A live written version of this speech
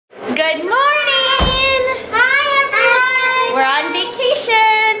Good morning! Hi, everyone! We're on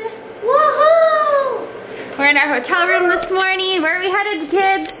vacation! Woohoo! We're in our hotel room this morning. Where are we headed,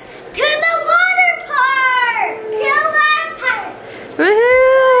 kids? To the water park! To the water park!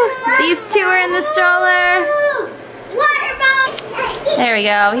 Woohoo! These two are in the stroller. Waterpark! There we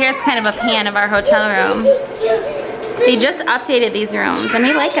go. Here's kind of a pan of our hotel room. They just updated these rooms and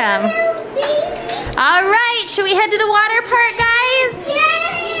we like them. All right, should we head to the water park, guys?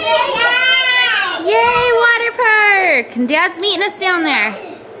 Yay, water park! And Dad's meeting us down there.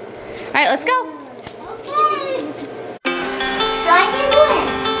 All right, let's go. Okay. So I can do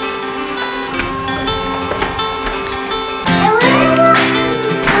it.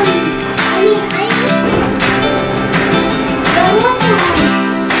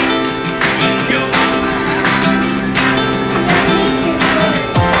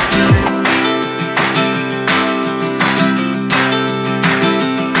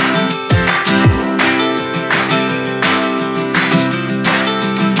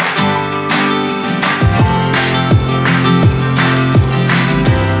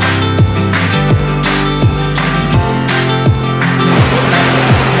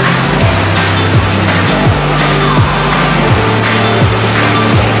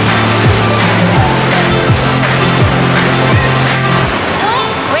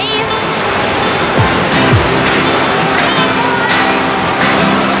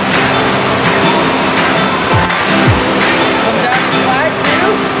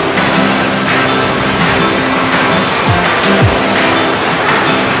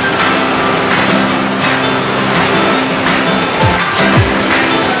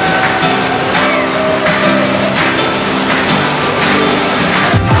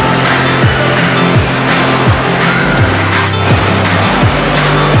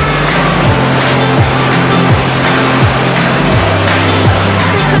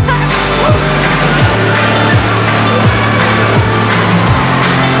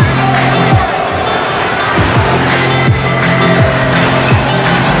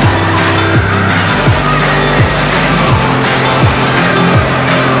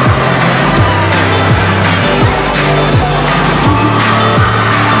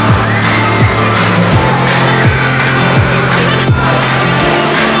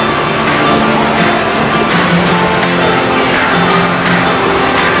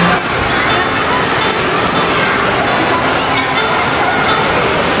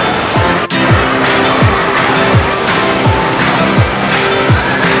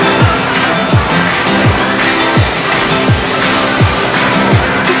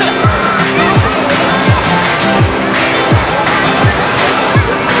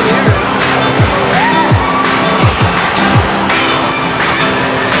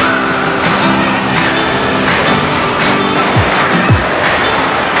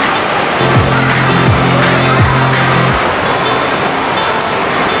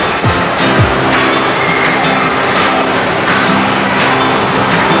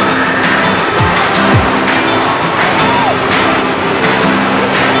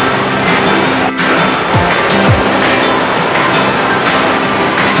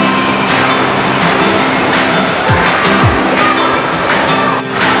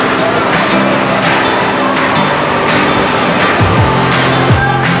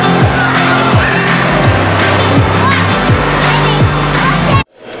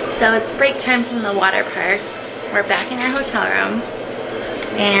 So it's break time from the water park. We're back in our hotel room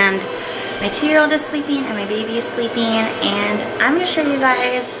and my 2-year-old is sleeping and my baby is sleeping, and I'm gonna show you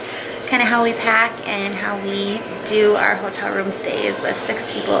guys kind of how we pack and how we do our hotel room stays with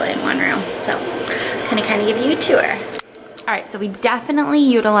 6 people in one room. So kind of give you a tour. All right, so we definitely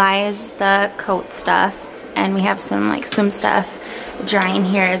utilize the coat stuff, and we have some like swim stuff drying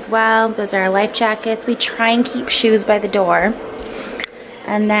here as well. Those are our life jackets. We try and keep shoes by the door.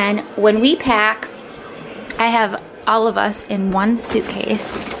 And then when we pack, I have all of us in one suitcase.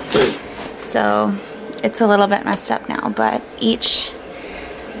 So it's a little bit messed up now, but each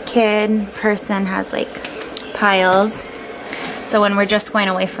person has like piles. So when we're just going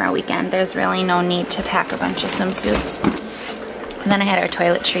away for a weekend, there's really no need to pack a bunch of swimsuits. And then I had our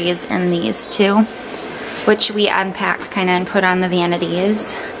toiletries in these two, which we unpacked kind of and put on the vanities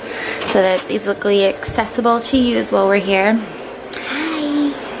so that it's easily accessible to use while we're here.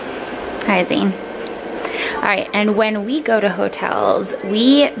 Hi, Zane. All right, and when we go to hotels,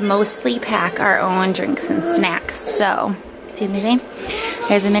 we mostly pack our own drinks and snacks. So, excuse me, Zane.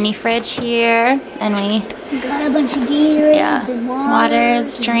 There's a mini fridge here, and we got a bunch of Gatorades and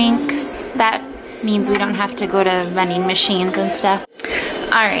waters, drinks. That means we don't have to go to vending machines and stuff.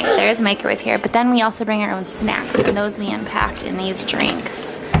 All right, there's a microwave here, but then we also bring our own snacks, and those we unpacked in these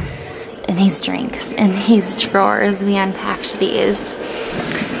drinks. these drinks in these drawers. We unpacked these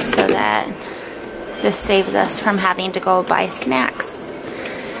so that this saves us from having to go buy snacks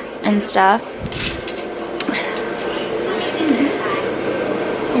and stuff.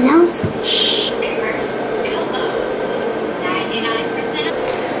 And also, shh.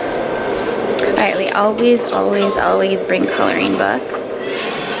 Alright, we always bring coloring books.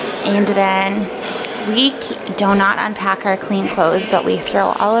 And then we do not unpack our clean clothes, but we throw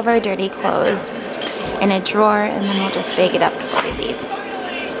all of our dirty clothes in a drawer, and then we'll just bag it up before we leave.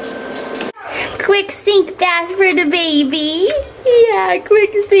 Quick sink bath for the baby. Yeah,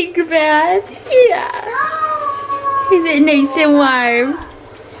 quick sink bath. Yeah. Is it nice and warm?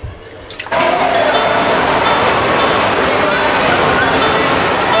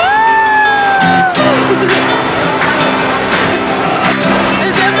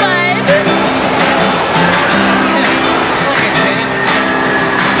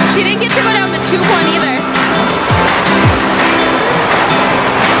 She didn't get to go down the tube one either.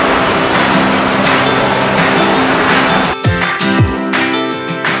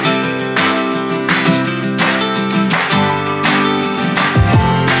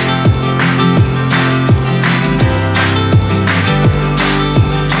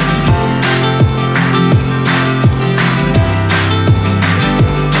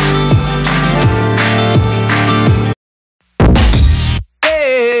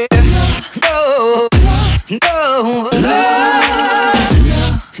 No.